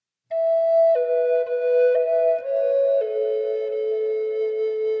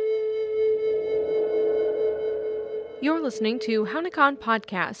listening to Haunikan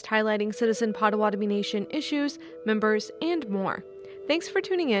Podcast, highlighting citizen Potawatomi Nation issues, members, and more. Thanks for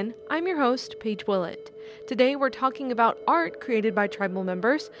tuning in. I'm your host, Paige Willett. Today we're talking about art created by tribal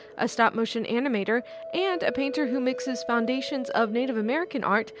members, a stop-motion animator, and a painter who mixes foundations of Native American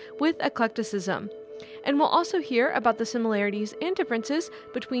art with eclecticism. And we'll also hear about the similarities and differences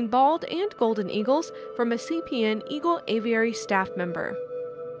between bald and golden eagles from a CPN Eagle Aviary staff member.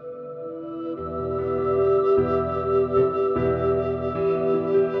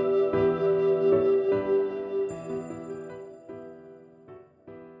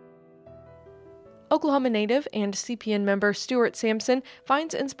 Oklahoma native and CPN member Stuart Sampson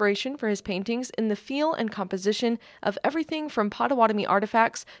finds inspiration for his paintings in the feel and composition of everything from Potawatomi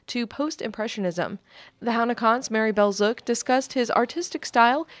artifacts to post-impressionism. The Haunikan's Mary Bell Zook discussed his artistic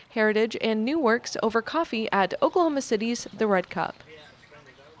style, heritage, and new works over coffee at Oklahoma City's The Red Cup.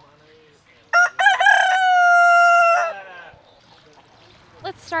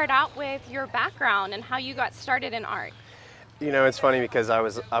 Let's start out with your background and how you got started in art. You know, it's funny because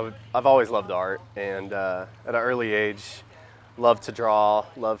I've always loved art, and at an early age, loved to draw,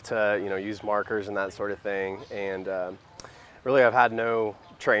 loved to use markers and that sort of thing. And really, I've had no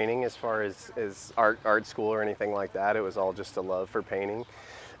training as far as art school or anything like that. It was all just a love for painting,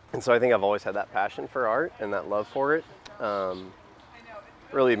 and so I think I've always had that passion for art and that love for it.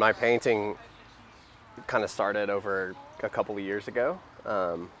 Really, my painting kind of started over a couple of years ago.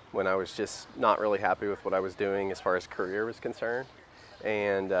 When I was just not really happy with what I was doing as far as career was concerned,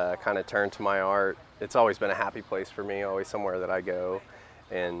 and kind of turned to my art. It's always been a happy place for me, always somewhere that I go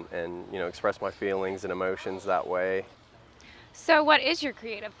and express my feelings and emotions that way. So what is your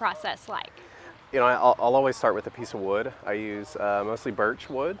creative process like? I'll always start with a piece of wood. I use mostly birch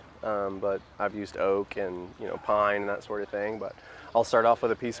wood, but I've used oak and pine and that sort of thing. But I'll start off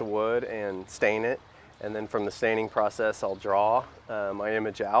with a piece of wood and stain it. And then from the staining process, I'll draw my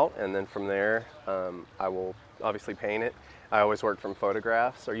image out, and then from there, I will obviously paint it. I always work from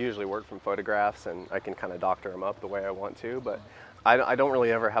photographs, or usually work from photographs, and I can kind of doctor them up the way I want to, but I don't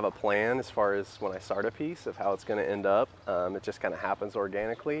really ever have a plan as far as when I start a piece of how it's going to end up. It just kind of happens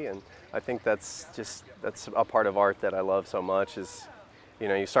organically, and I think that's a part of art that I love so much is,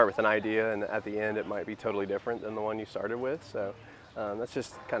 you start with an idea, and at the end, it might be totally different than the one you started with, so that's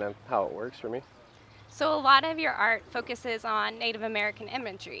just kind of how it works for me. So a lot of your art focuses on Native American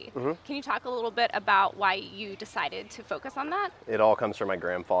imagery. Mm-hmm. Can you talk a little bit about why you decided to focus on that? It all comes from my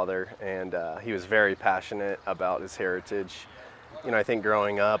grandfather, and he was very passionate about his heritage. I think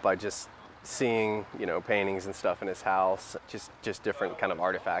growing up, I just seeing, paintings and stuff in his house, just different kind of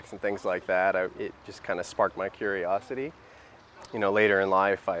artifacts and things like that, it just kind of sparked my curiosity. Later in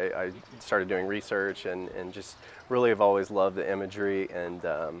life, I started doing research and just really have always loved the imagery and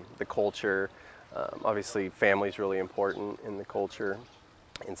the culture. Obviously, family is really important in the culture,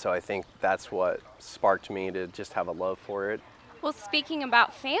 and so I think that's what sparked me to just have a love for it. Well, speaking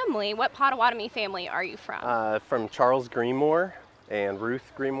about family, what Potawatomi family are you from? From Charles Greenmore and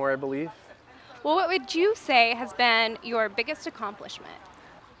Ruth Greenmore, I believe. Well, what would you say has been your biggest accomplishment?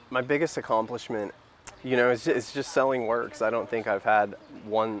 My biggest accomplishment, it's just selling works. I don't think I've had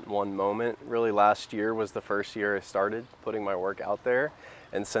one moment. Really, last year was the first year I started putting my work out there.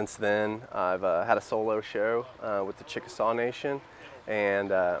 And since then, I've had a solo show with the Chickasaw Nation, and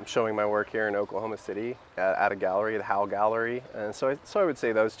I'm showing my work here in Oklahoma City at a gallery, the Howe Gallery. And so I would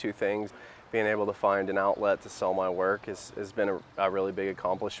say those two things, being able to find an outlet to sell my work has been a really big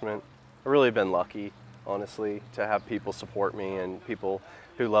accomplishment. I've really been lucky, honestly, to have people support me and people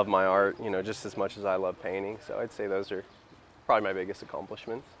who love my art, just as much as I love painting. So I'd say those are probably my biggest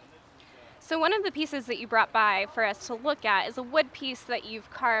accomplishments. So one of the pieces that you brought by for us to look at is a wood piece that you've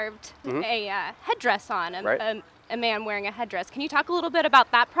carved a headdress on, a man wearing a headdress. Can you talk a little bit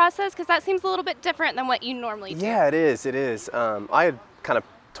about that process? Because that seems a little bit different than what you normally do. Yeah, it is. I had kind of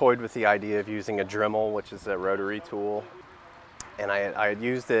toyed with the idea of using a Dremel, which is a rotary tool, and I had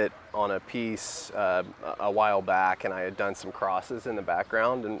used it on a piece a while back, and I had done some crosses in the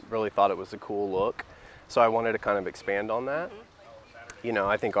background and really thought it was a cool look. So I wanted to kind of expand on that.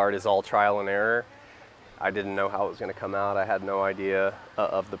 I think art is all trial and error. I didn't know how it was going to come out. I had no idea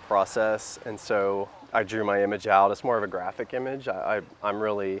of the process. And so I drew my image out. It's more of a graphic image. I'm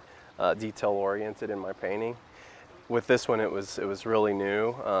really detail oriented in my painting. With this one, it was really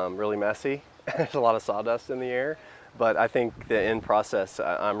new, really messy. There's a lot of sawdust in the air. But I think the end process,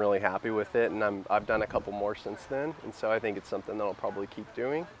 I'm really happy with it. And I've done a couple more since then. And so I think it's something that I'll probably keep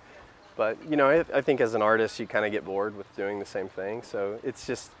doing. But, I think as an artist, you kind of get bored with doing the same thing. So it's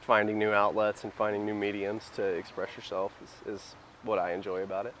just finding new outlets and finding new mediums to express yourself is what I enjoy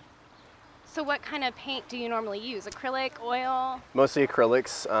about it. So what kind of paint do you normally use? Acrylic, oil? Mostly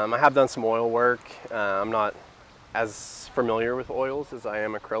acrylics. I have done some oil work. I'm not as familiar with oils as I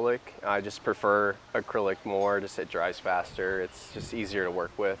am acrylic. I just prefer acrylic more, just it dries faster. It's just easier to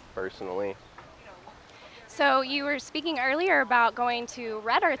work with personally. So you were speaking earlier about going to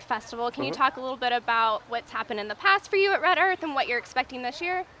Red Earth Festival. Can you talk a little bit about what's happened in the past for you at Red Earth and what you're expecting this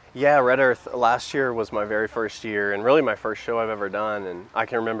year? Yeah, Red Earth last year was my very first year and really my first show I've ever done, and I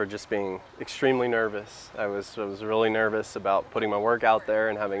can remember just being extremely nervous. I was really nervous about putting my work out there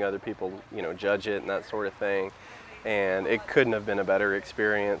and having other people, judge it and that sort of thing. And it couldn't have been a better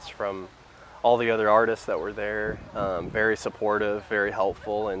experience from all the other artists that were there. Very supportive, very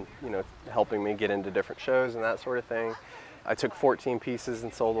helpful, and helping me get into different shows and that sort of thing. I took 14 pieces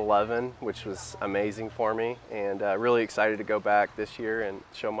and sold 11, which was amazing for me, and really excited to go back this year and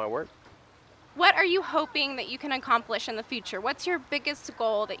show my work. What are you hoping that you can accomplish in the future? What's your biggest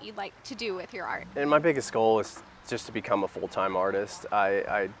goal that you'd like to do with your art? And my biggest goal is just to become a full-time artist.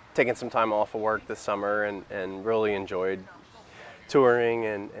 I've taken some time off of work this summer and really enjoyed touring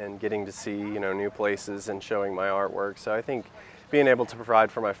and getting to see new places and showing my artwork. So I think being able to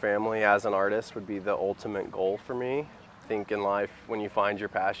provide for my family as an artist would be the ultimate goal for me. I think in life, when you find your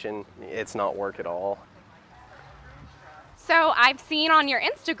passion, it's not work at all. So I've seen on your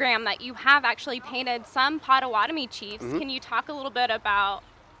Instagram that you have actually painted some Potawatomi chiefs. Can you talk a little bit about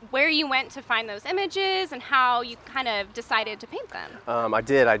where you went to find those images and how you kind of decided to paint them? I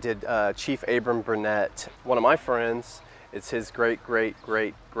did Chief Abram Burnett. One of my friends, it's his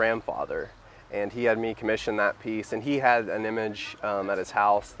great-great-great-grandfather, and he had me commission that piece, and he had an image at his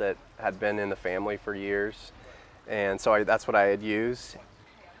house that had been in the family for years, and so that's what I had used.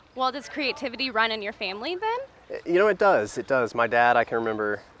 Well, does creativity run in your family then? It does. My dad, I can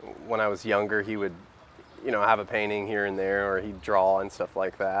remember when I was younger, he would have a painting here and there, or he'd draw and stuff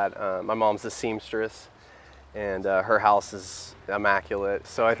like that. My mom's a seamstress, and her house is immaculate.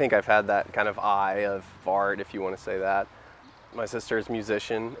 So I think I've had that kind of eye of art, if you want to say that. My sister is a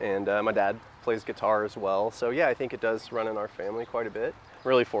musician, and my dad plays guitar as well. So yeah, I think it does run in our family quite a bit.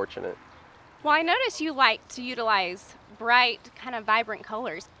 Really fortunate. Well, I noticed you like to utilize bright, kind of vibrant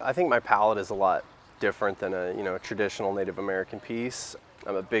colors. I think my palette is a lot different than a traditional Native American piece.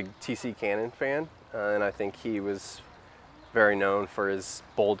 I'm a big T.C. Cannon fan, and I think he was very known for his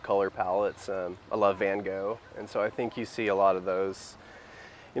bold color palettes. I love Van Gogh, and so I think you see a lot of those,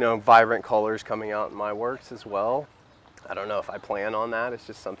 vibrant colors coming out in my works as well. I don't know if I plan on that, it's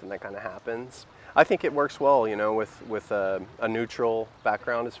just something that kind of happens. I think it works well, with a neutral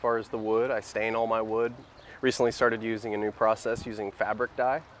background as far as the wood. I stain all my wood. Recently started using a new process using fabric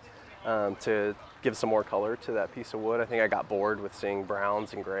dye to give some more color to that piece of wood. I think I got bored with seeing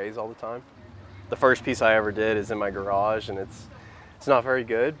browns and grays all the time. The first piece I ever did is in my garage, and it's not very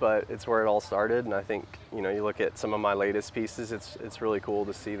good, but it's where it all started. And I think, you look at some of my latest pieces, it's really cool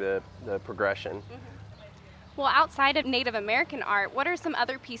to see the progression. Well, outside of Native American art, what are some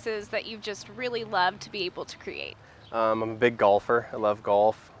other pieces that you've just really loved to be able to create? I'm a big golfer. I love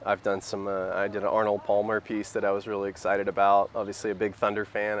golf. I've done I did an Arnold Palmer piece that I was really excited about. Obviously a big Thunder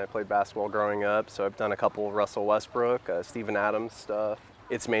fan. I played basketball growing up, so I've done a couple of Russell Westbrook, Steven Adams stuff.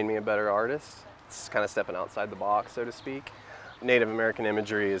 It's made me a better artist. It's kind of stepping outside the box, so to speak. Native American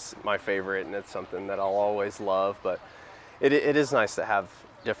imagery is my favorite, and it's something that I'll always love, but it is nice to have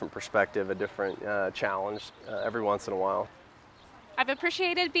different perspective, a different challenge every once in a while. I've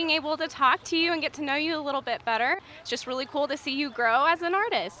appreciated being able to talk to you and get to know you a little bit better. It's just really cool to see you grow as an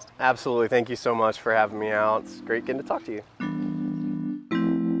artist. Absolutely. Thank you so much for having me out. It's great getting to talk to you.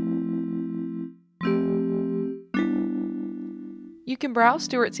 You can browse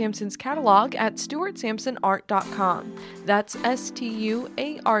Stuart Sampson's catalog at stuartsampsonart.com. That's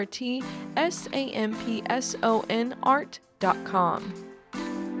StuartSampson art.com.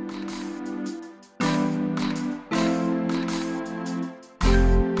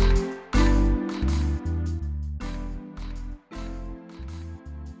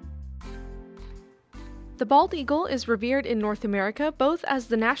 The bald eagle is revered in North America both as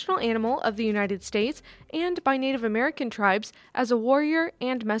the national animal of the United States and by Native American tribes as a warrior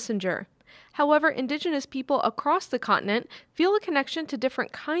and messenger. However, indigenous people across the continent feel a connection to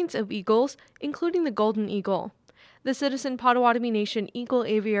different kinds of eagles, including the golden eagle. The Citizen Potawatomi Nation Eagle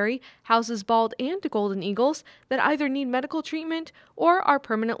Aviary houses bald and golden eagles that either need medical treatment or are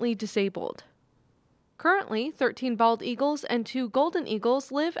permanently disabled. Currently, 13 bald eagles and 2 golden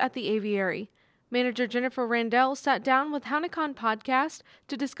eagles live at the aviary. Manager Jennifer Randell sat down with Hownicon Podcast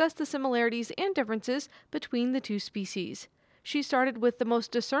to discuss the similarities and differences between the two species. She started with the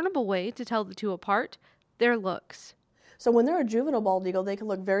most discernible way to tell the two apart, their looks. So when they're a juvenile bald eagle, they can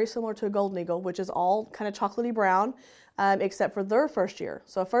look very similar to a golden eagle, which is all kind of chocolatey brown, except for their first year.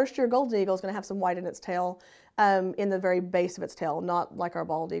 So a first-year golden eagle is going to have some white in its tail, in the very base of its tail, not like our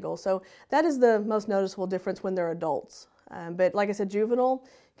bald eagle. So that is the most noticeable difference when they're adults. But like I said, juvenile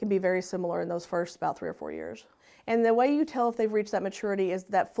can be very similar in those first about 3 or 4 years. And the way you tell if they've reached that maturity is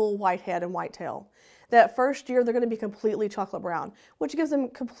that full white head and white tail. That first year, they're going to be completely chocolate brown, which gives them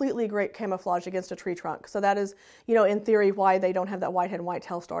completely great camouflage against a tree trunk. So that is, in theory, why they don't have that white head and white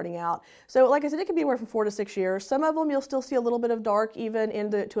tail starting out. So like I said, it can be anywhere from 4 to 6 years. Some of them you'll still see a little bit of dark even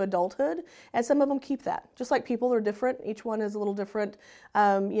into adulthood, and some of them keep that. Just like people are different, each one is a little different,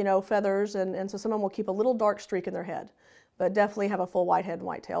 feathers, and so some of them will keep a little dark streak in their head, but definitely have a full white head and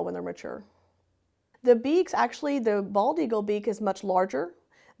white tail when they're mature. The beaks, actually, the bald eagle beak is much larger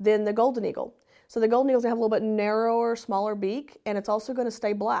than the golden eagle. So the golden eagle's gonna have a little bit narrower, smaller beak, and it's also gonna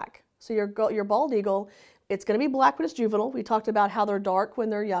stay black. So your bald eagle, it's gonna be black when it's juvenile. We talked about how they're dark when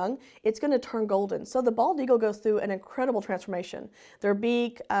they're young. It's gonna turn golden. So the bald eagle goes through an incredible transformation. Their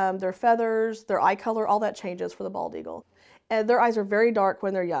beak, their feathers, their eye color, all that changes for the bald eagle. And their eyes are very dark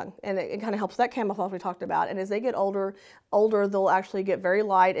when they're young, and it kind of helps that camouflage we talked about. And as they get older, they'll actually get very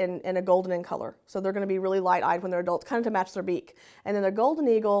light and a golden in color. So they're going to be really light-eyed when they're adults, kind of to match their beak. And then the golden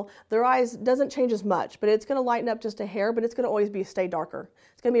eagle, their eyes doesn't change as much, but it's going to lighten up just a hair, but it's going to always stay darker.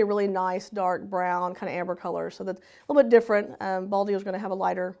 It's going to be a really nice, dark brown, kind of amber color. So that's a little bit different. Bald eagles are going to have a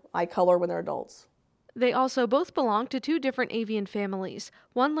lighter eye color when they're adults. They also both belong to 2 different avian families,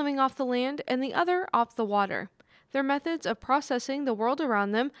 one living off the land and the other off the water. Their methods of processing the world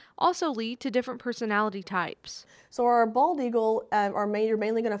around them also lead to different personality types. So our bald eagle, you're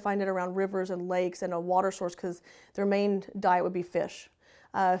mainly going to find it around rivers and lakes and a water source because their main diet would be fish.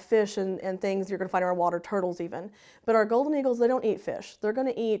 Fish and things you're going to find around water, turtles even. But our golden eagles, they don't eat fish. They're going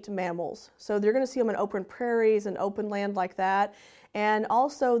to eat mammals. So they're going to see them in open prairies and open land like that. And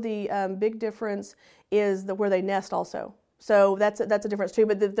also the big difference is where they nest also. So that's a difference too.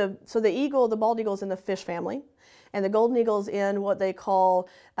 But the bald eagle is in the fish family. And the golden eagle is in what they call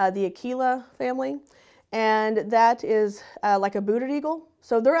the Aquila family. And that is like a booted eagle.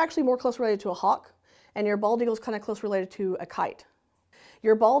 So they're actually more close related to a hawk. And your bald eagle is kind of close related to a kite.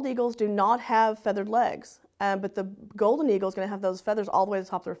 Your bald eagles do not have feathered legs, but the golden eagle is going to have those feathers all the way to the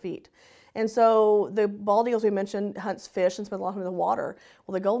top of their feet. And so the bald eagles we mentioned hunts fish and spend a lot of time in the water.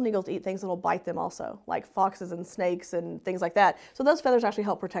 Well, the golden eagles eat things that will bite them also, like foxes and snakes and things like that. So those feathers actually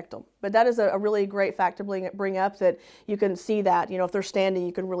help protect them. But that is a really great fact to bring up, that you can see that, if they're standing,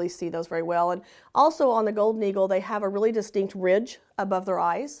 you can really see those very well. And also on the golden eagle, they have a really distinct ridge above their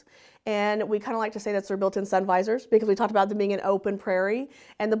eyes. And we kind of like to say that's their built-in sun visors, because we talked about them being an open prairie,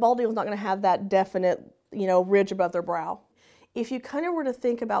 and the bald eagle's not going to have that definite, ridge above their brow. If you kind of were to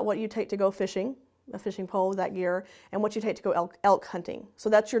think about what you take to go fishing, a fishing pole, that gear, and what you take to go elk hunting. So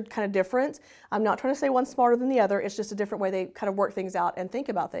that's your kind of difference. I'm not trying to say one's smarter than the other. It's just a different way they kind of work things out and think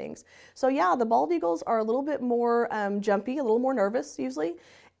about things. So yeah, the bald eagles are a little bit more jumpy, a little more nervous usually.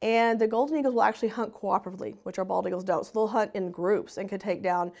 And the golden eagles will actually hunt cooperatively, which our bald eagles don't. So they'll hunt in groups and can take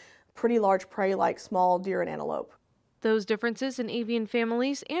down pretty large prey like small deer and antelope. Those differences in avian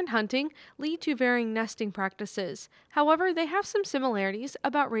families and hunting lead to varying nesting practices. However, they have some similarities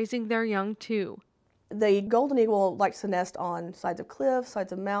about raising their young too. The golden eagle likes to nest on sides of cliffs,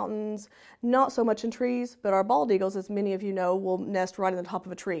 sides of mountains, not so much in trees, but our bald eagles, as many of you know, will nest right on the top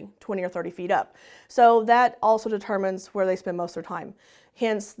of a tree, 20 or 30 feet up. So that also determines where they spend most of their time.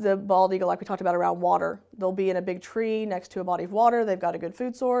 Hence the bald eagle, like we talked about, around water. They'll be in a big tree next to a body of water. They've got a good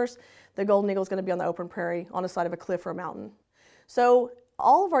food source. The golden eagle is going to be on the open prairie on the side of a cliff or a mountain. So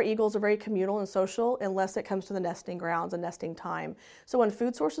all of our eagles are very communal and social unless it comes to the nesting grounds and nesting time. So when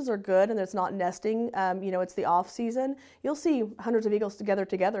food sources are good and it's not nesting, it's the off season, you'll see hundreds of eagles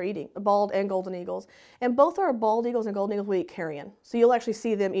together eating, bald and golden eagles. And both our bald eagles and golden eagles will eat carrion. So you'll actually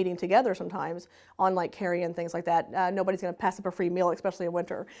see them eating together sometimes on like carrion, things like that. Nobody's going to pass up a free meal, especially in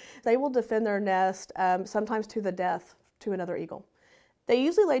winter. They will defend their nest sometimes to the death to another eagle. They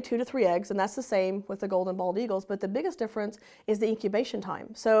usually lay 2 to 3 eggs, and that's the same with the golden bald eagles, but the biggest difference is the incubation time.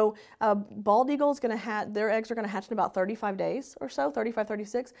 So bald eagles, their eggs are going to hatch in about 35 days or so, 35,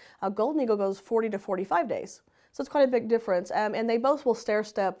 36. A golden eagle goes 40 to 45 days. So it's quite a big difference, and they both will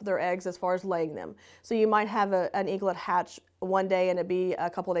stair-step their eggs as far as laying them. So you might have an eaglet hatch one day and it be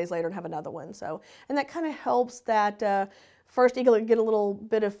a couple of days later and have another one. And that kind of helps that first eaglet get a little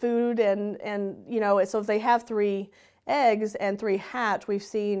bit of food, and so if they have 3 eggs and 3 hatch, we've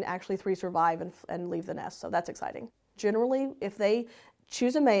seen actually 3 survive and leave the nest, so that's exciting. Generally, if they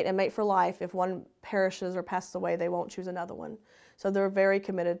choose a mate and mate for life, if one perishes or passes away, they won't choose another one. So they're very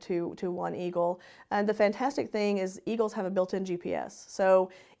committed to one eagle. And the fantastic thing is eagles have a built-in GPS. So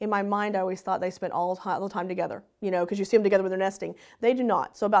in my mind, I always thought they spent all the time together, because you see them together when they're nesting. They do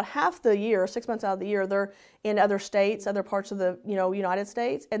not. So about half the year, 6 months out of the year, they're in other states, other parts of the United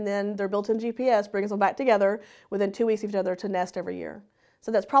States, and then their built-in GPS brings them back together within 2 weeks of each other to nest every year.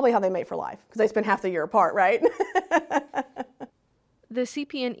 So that's probably how they mate for life, because they spend half the year apart, right? The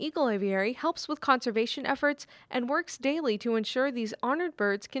CPN Eagle Aviary helps with conservation efforts and works daily to ensure these honored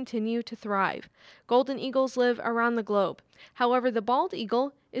birds continue to thrive. Golden eagles live around the globe. However, the bald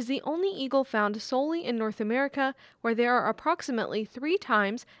eagle is the only eagle found solely in North America, where there are approximately 3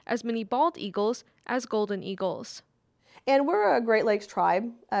 times as many bald eagles as golden eagles. And we're a Great Lakes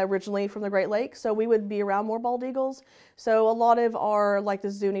tribe, originally from the Great Lakes, so we would be around more bald eagles. So a lot of our, like the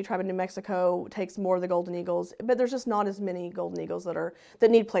Zuni tribe in New Mexico, takes more of the golden eagles, but there's just not as many golden eagles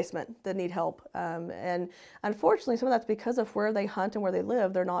that need placement, that need help. And unfortunately, some of that's because of where they hunt and where they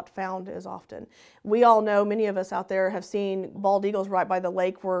live. They're not found as often. We all know, many of us out there have seen bald eagles right by the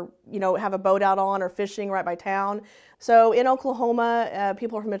lake where, have a boat out on, or fishing right by town. So in Oklahoma,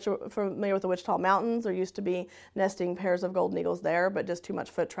 people are familiar with the Wichita Mountains. There used to be nesting pairs of golden eagles there, but just too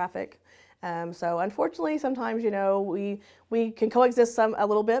much foot traffic. So unfortunately, sometimes, we can coexist a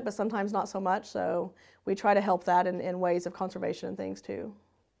little bit, but sometimes not so much. So we try to help that in ways of conservation and things too.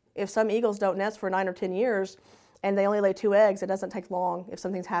 If some eagles don't nest for 9 or 10 years, and they only lay 2 eggs, it doesn't take long if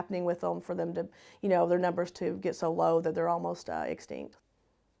something's happening with them for them to, their numbers to get so low that they're almost extinct.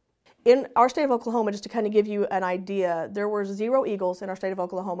 In our state of Oklahoma, just to kind of give you an idea, there were 0 eagles in our state of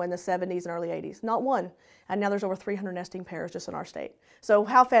Oklahoma in the 70s and early 80s, not one. And now there's over 300 nesting pairs just in our state. So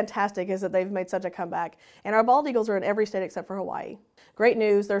how fantastic is it they've made such a comeback? And our bald eagles are in every state except for Hawaii. Great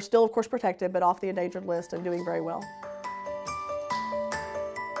news. They're still, of course, protected, but off the endangered list and doing very well.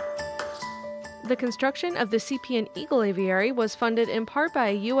 The construction of the CPN Eagle Aviary was funded in part by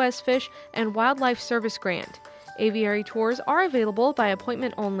a U.S. Fish and Wildlife Service grant. Aviary tours are available by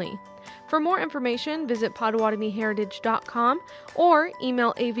appointment only. For more information, visit potawatomiHeritage.com or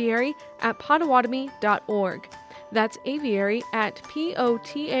email aviary@potawatomi.org. That's aviary at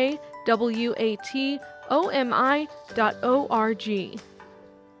potawatomi.org.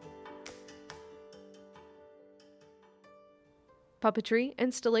 Puppetry,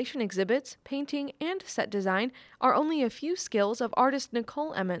 installation exhibits, painting, and set design are only a few skills of artist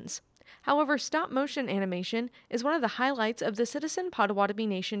Nicole Emmons. However, stop-motion animation is one of the highlights of the Citizen Potawatomi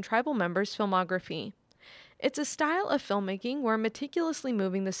Nation tribal members' filmography. It's a style of filmmaking where meticulously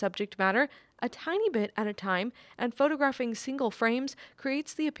moving the subject matter a tiny bit at a time and photographing single frames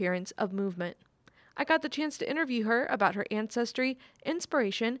creates the appearance of movement. I got the chance to interview her about her ancestry,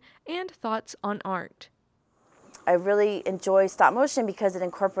 inspiration, and thoughts on art. I really enjoy stop motion because it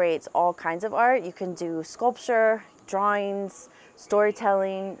incorporates all kinds of art. You can do sculpture, drawings,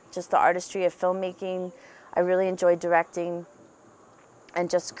 storytelling, just the artistry of filmmaking. I really enjoy directing and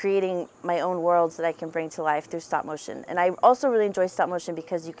just creating my own worlds that I can bring to life through stop motion. And I also really enjoy stop motion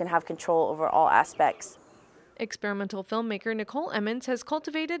because you can have control over all aspects. Experimental filmmaker Nicole Emmons has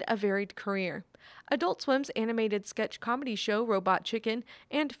cultivated a varied career. Adult Swim's animated sketch comedy show Robot Chicken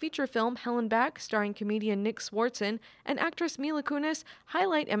and feature film Helen Back, starring comedian Nick Swartzen and actress Mila Kunis,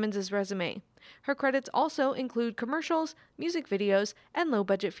 highlight Emmons' resume. Her credits also include commercials, music videos, and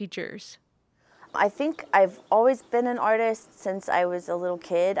low-budget features. I think I've always been an artist since I was a little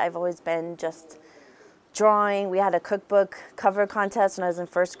kid. I've always been just drawing. We had a cookbook cover contest when I was in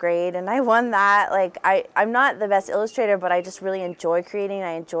first grade, and I won that. I'm not the best illustrator, but I just really enjoy creating.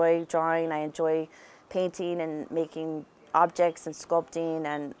 I enjoy drawing. I enjoy painting and making objects and sculpting,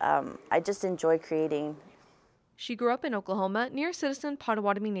 and I just enjoy creating. She grew up in Oklahoma near Citizen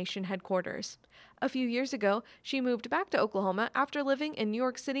Potawatomi Nation headquarters. A few years ago, she moved back to Oklahoma after living in New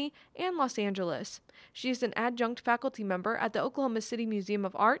York City and Los Angeles. She is an adjunct faculty member at the Oklahoma City Museum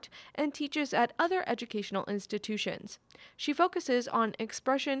of Art and teaches at other educational institutions. She focuses on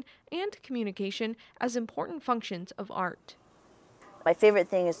expression and communication as important functions of art. My favorite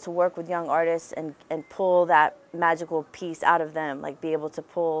thing is to work with young artists and pull that magical piece out of them, like be able to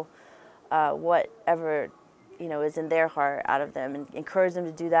pull whatever is in their heart out of them and encourage them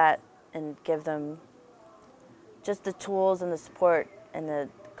to do that and give them just the tools and the support and the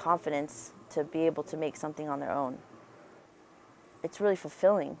confidence to be able to make something on their own. It's really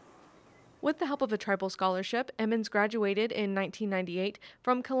fulfilling. With the help of a tribal scholarship, Emmons graduated in 1998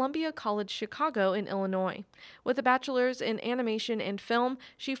 from Columbia College Chicago in Illinois. With a bachelor's in animation and film,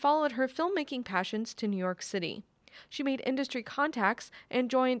 she followed her filmmaking passions to New York City. She made industry contacts and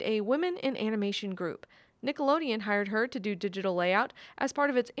joined a Women in Animation group. Nickelodeon hired her to do digital layout as part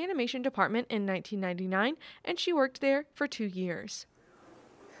of its animation department in 1999, and she worked there for 2 years.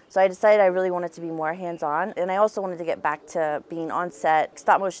 So I decided I really wanted to be more hands-on, and I also wanted to get back to being on set.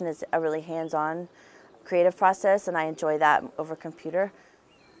 Stop motion is a really hands-on creative process, and I enjoy that over computer.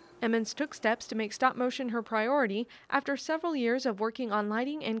 Emmons took steps to make stop motion her priority after several years of working on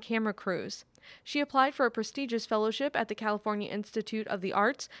lighting and camera crews. She applied for a prestigious fellowship at the California Institute of the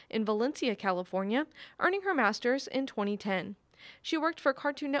Arts in Valencia, California, earning her master's in 2010. She worked for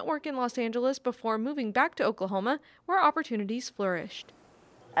Cartoon Network in Los Angeles before moving back to Oklahoma, where opportunities flourished.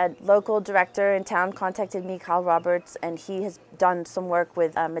 A local director in town contacted me, Kyle Roberts, and he has done some work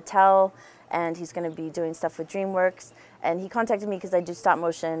with Mattel, and he's going to be doing stuff with DreamWorks. And he contacted me because I do stop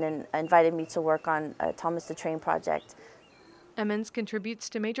motion and invited me to work on a Thomas the Train project. Emmons contributes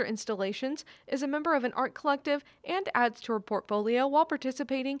to major installations, is a member of an art collective, and adds to her portfolio while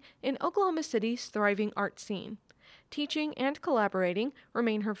participating in Oklahoma City's thriving art scene. Teaching and collaborating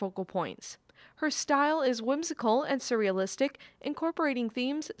remain her focal points. Her style is whimsical and surrealistic, incorporating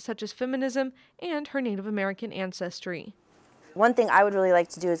themes such as feminism and her Native American ancestry. One thing I would really like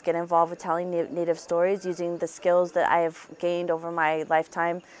to do is get involved with telling Native stories, using the skills that I have gained over my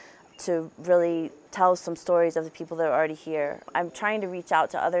lifetime to really tell some stories of the people that are already here. I'm trying to reach out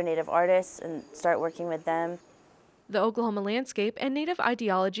to other Native artists and start working with them. The Oklahoma landscape and Native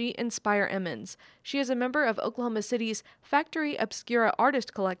ideology inspire Emmons. She is a member of Oklahoma City's Factory Obscura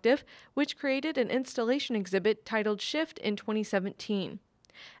Artist Collective, which created an installation exhibit titled Shift in 2017.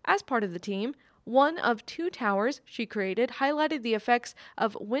 As part of the team, one of 2 towers she created highlighted the effects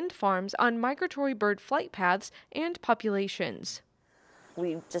of wind farms on migratory bird flight paths and populations.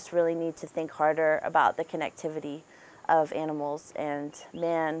 We just really need to think harder about the connectivity of animals and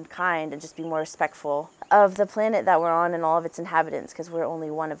mankind, and just be more respectful of the planet that we're on and all of its inhabitants, because we're only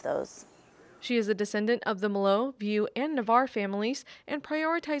one of those. She is a descendant of the Malo, View, and Navarre families and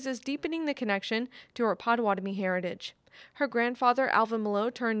prioritizes deepening the connection to her Potawatomi heritage. Her grandfather, Alvin Malo,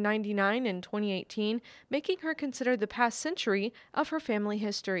 turned 99 in 2018, making her consider the past century of her family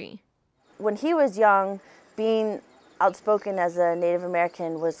history. When he was young, being outspoken as a Native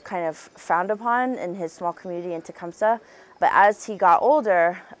American was kind of frowned upon in his small community in Tecumseh. But as he got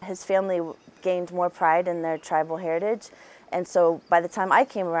older, his family gained more pride in their tribal heritage. And so by the time I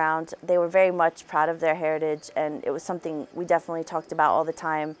came around, they were very much proud of their heritage, and it was something we definitely talked about all the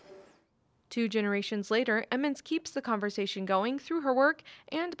time. 2 generations later, Emmons keeps the conversation going through her work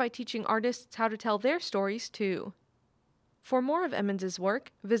and by teaching artists how to tell their stories too. For more of Emmons'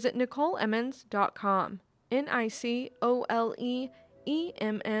 work, visit NicoleEmmons.com.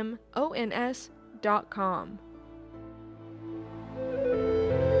 NicoleEmmons.com.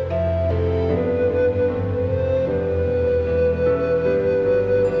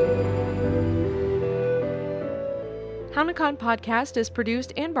 HownaCon Podcast is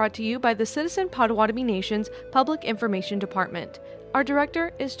produced and brought to you by the Citizen Potawatomi Nation's Public Information Department. Our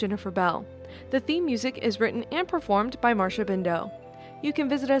director is Jennifer Bell. The theme music is written and performed by Marcia Bindo. You can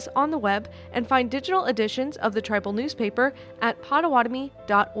visit us on the web and find digital editions of the tribal newspaper at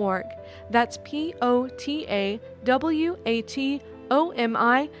potawatomi.org. That's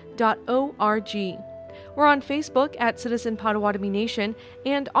POTAWATOMI.org. We're on Facebook at Citizen Potawatomi Nation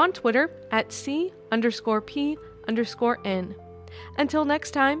and on Twitter at C_P_N. Until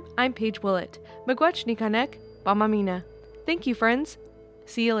next time, I'm Paige Willett. Miigwech Nikanek, Bamamina. Thank you, friends.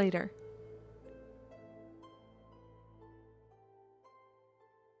 See you later.